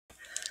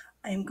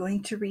I am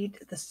going to read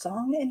The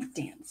Song and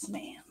Dance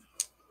Man.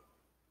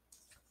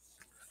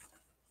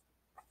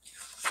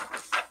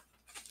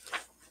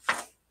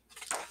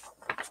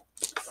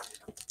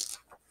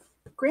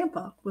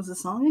 Grandpa was a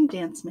song and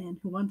dance man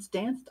who once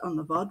danced on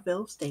the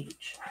vaudeville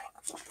stage.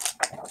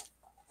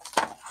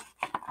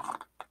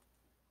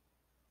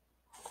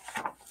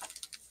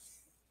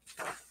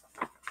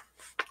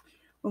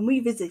 When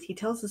we visit, he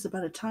tells us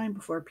about a time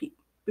before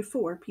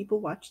people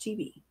watched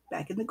TV,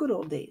 back in the good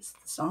old days,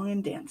 the song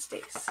and dance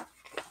days.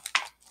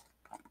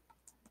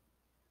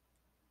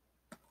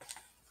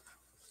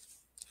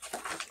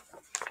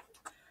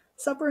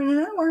 Supper in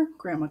an hour,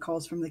 Grandma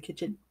calls from the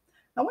kitchen.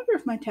 I wonder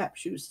if my tap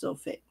shoes still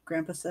fit,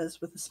 Grandpa says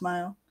with a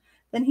smile.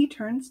 Then he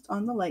turns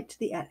on the light to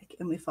the attic,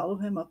 and we follow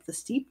him up the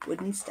steep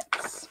wooden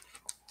steps.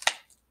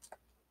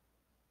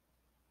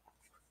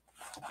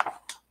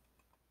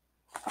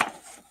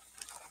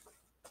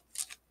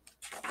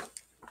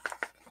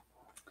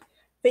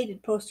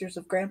 Faded posters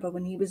of Grandpa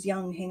when he was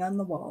young hang on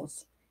the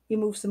walls. He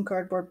moves some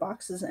cardboard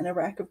boxes and a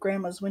rack of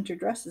Grandma's winter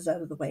dresses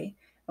out of the way,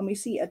 and we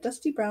see a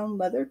dusty brown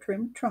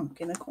leather-trimmed trunk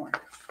in a corner.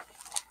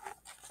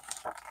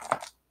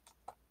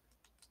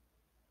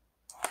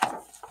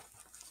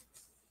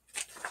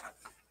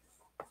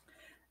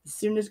 As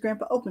soon as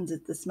Grandpa opens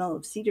it, the smell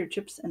of cedar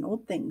chips and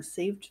old things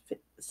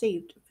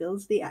saved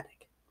fills the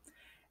attic.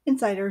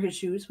 Inside are his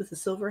shoes with the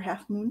silver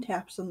half-moon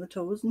taps on the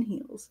toes and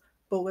heels,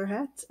 bowler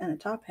hats and a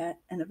top hat,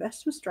 and a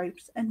vest with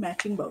stripes and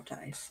matching bow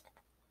ties.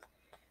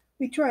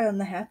 We try on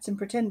the hats and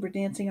pretend we're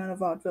dancing on a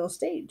vaudeville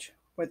stage,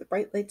 where the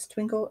bright lights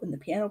twinkle and the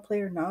piano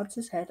player nods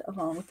his head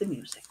along with the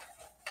music.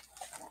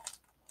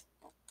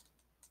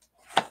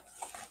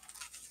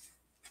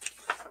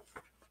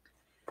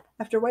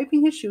 After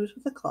wiping his shoes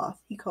with a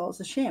cloth he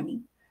calls a chamois,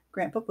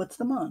 Grandpa puts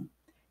them on.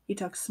 He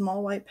tucks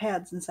small white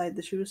pads inside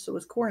the shoes so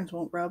his corns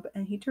won't rub,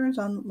 and he turns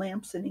on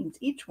lamps and aims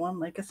each one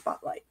like a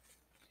spotlight.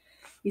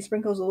 He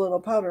sprinkles a little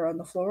powder on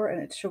the floor, and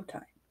it's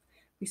showtime.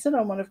 We sit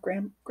on one of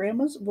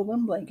Grandma's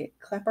woolen blanket,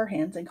 clap our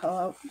hands, and call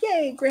out,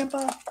 "Yay,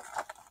 Grandpa!"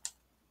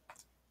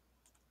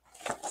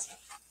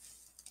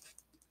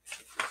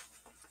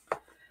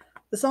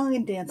 The song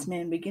and dance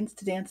man begins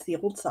to dance the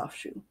old soft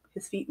shoe.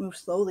 His feet move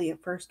slowly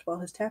at first, while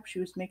his tap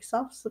shoes make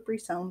soft, slippery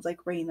sounds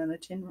like rain on a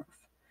tin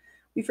roof.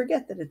 We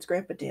forget that it's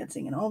Grandpa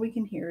dancing, and all we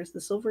can hear is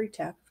the silvery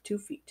tap of 2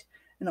 feet,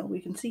 and all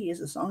we can see is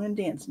a song and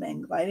dance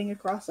man gliding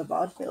across a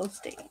vaudeville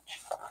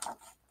stage.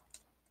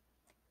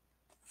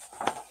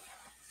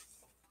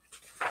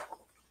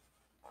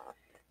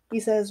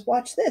 He says,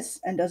 "Watch this,"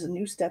 and does a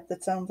new step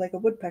that sounds like a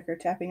woodpecker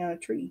tapping on a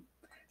tree.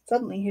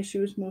 Suddenly his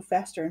shoes move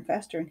faster and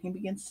faster, and he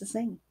begins to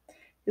sing.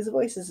 His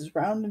voice is as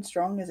round and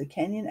strong as a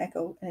canyon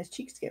echo, and his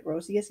cheeks get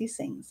rosy as he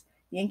sings,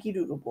 "Yankee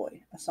Doodle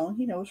Boy," a song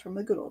he knows from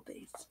the good old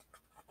days.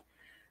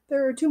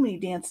 There are too many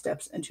dance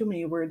steps and too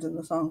many words in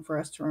the song for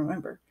us to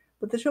remember,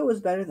 but the show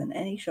is better than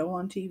any show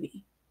on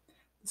TV.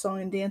 The song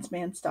and dance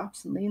man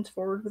stops and leans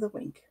forward with a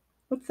wink.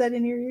 "What's that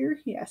in your ear?"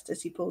 he asked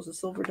as he pulls a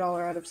silver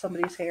dollar out of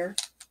somebody's hair.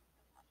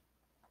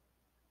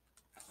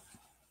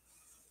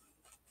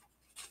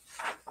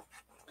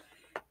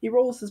 He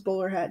rolls his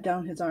bowler hat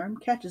down his arm,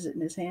 catches it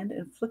in his hand,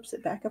 and flips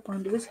it back up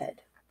onto his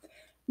head.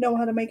 "Know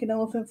how to make an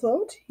elephant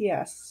float?" he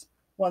asks.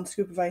 "1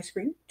 scoop of ice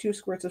cream, 2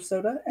 squirts of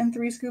soda, and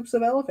 3 scoops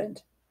of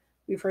elephant."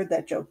 We've heard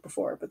that joke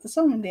before, but the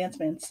song and dance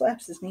man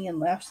slaps his knee and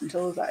laughs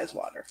until his eyes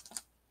water.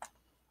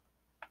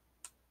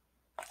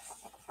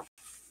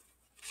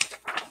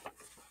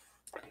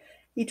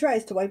 He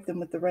tries to wipe them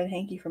with the red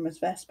hanky from his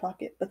vest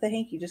pocket, but the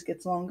hanky just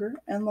gets longer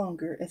and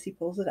longer as he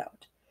pulls it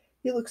out.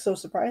 He looks so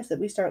surprised that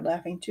we start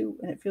laughing too,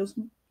 and it feels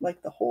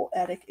like the whole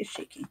attic is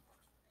shaking.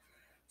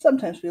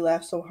 Sometimes we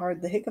laugh so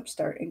hard the hiccups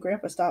start, and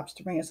Grandpa stops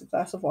to bring us a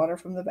glass of water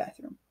from the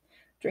bathroom.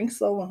 "Drink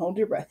slow and hold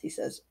your breath," he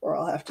says, "or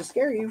I'll have to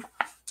scare you."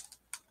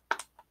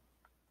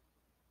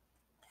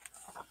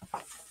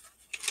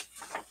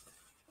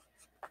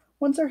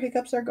 Once our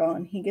hiccups are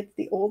gone, he gets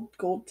the old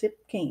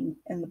gold-tipped cane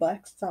and the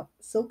black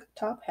silk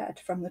top hat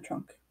from the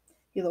trunk.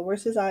 He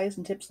lowers his eyes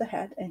and tips the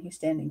hat, and he's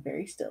standing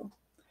very still.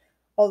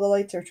 All the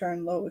lights are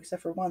turned low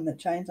except for one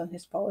that shines on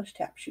his polished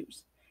tap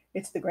shoes.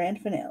 It's the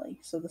grand finale,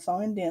 so the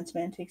song and dance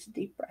man takes a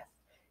deep breath.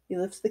 He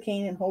lifts the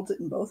cane and holds it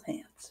in both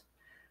hands.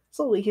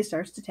 Slowly he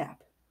starts to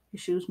tap. His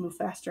shoes move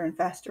faster and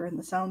faster, and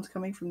the sounds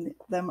coming from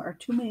them are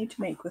too many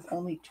to make with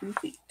only 2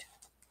 feet.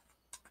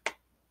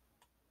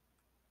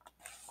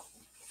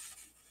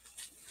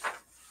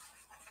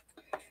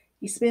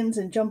 He spins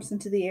and jumps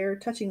into the air,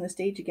 touching the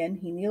stage again.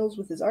 He kneels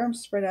with his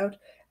arms spread out,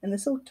 and the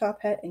silk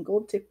top hat and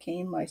gold-tipped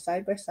cane lie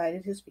side by side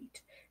at his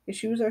feet. His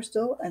shoes are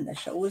still, and the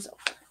show is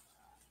over.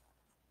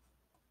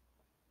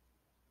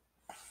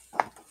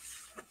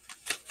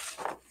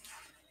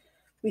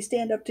 We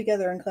stand up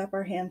together and clap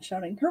our hands,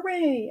 shouting,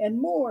 "Hooray!" and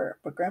more,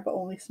 but Grandpa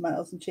only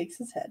smiles and shakes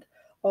his head,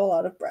 all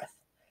out of breath.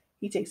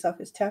 He takes off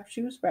his tap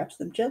shoes, wraps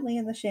them gently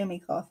in the chamois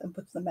cloth, and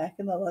puts them back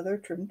in the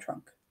leather-trimmed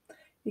trunk.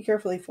 He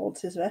carefully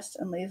folds his vest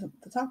and lays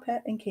the top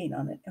hat and cane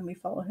on it, and we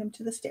follow him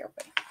to the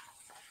stairway.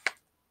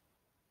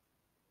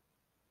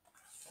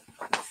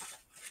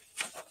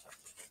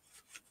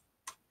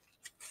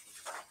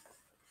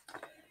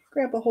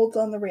 Grandpa holds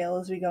on the rail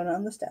as we go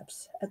down the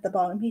steps. At the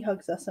bottom, he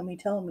hugs us, and we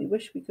tell him we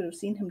wish we could have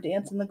seen him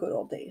dance in the good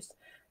old days,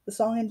 the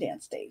song and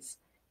dance days.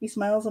 He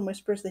smiles and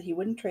whispers that he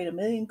wouldn't trade a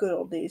million good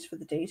old days for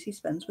the days he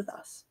spends with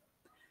us.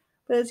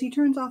 But as he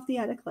turns off the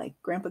attic light,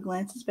 Grandpa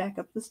glances back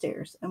up the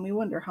stairs, and we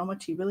wonder how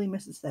much he really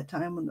misses that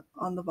time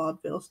on the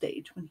vaudeville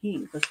stage when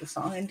he was the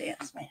song and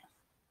dance man.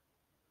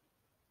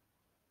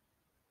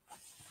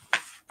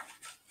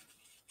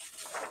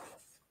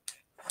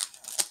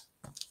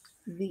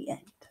 The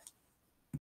end.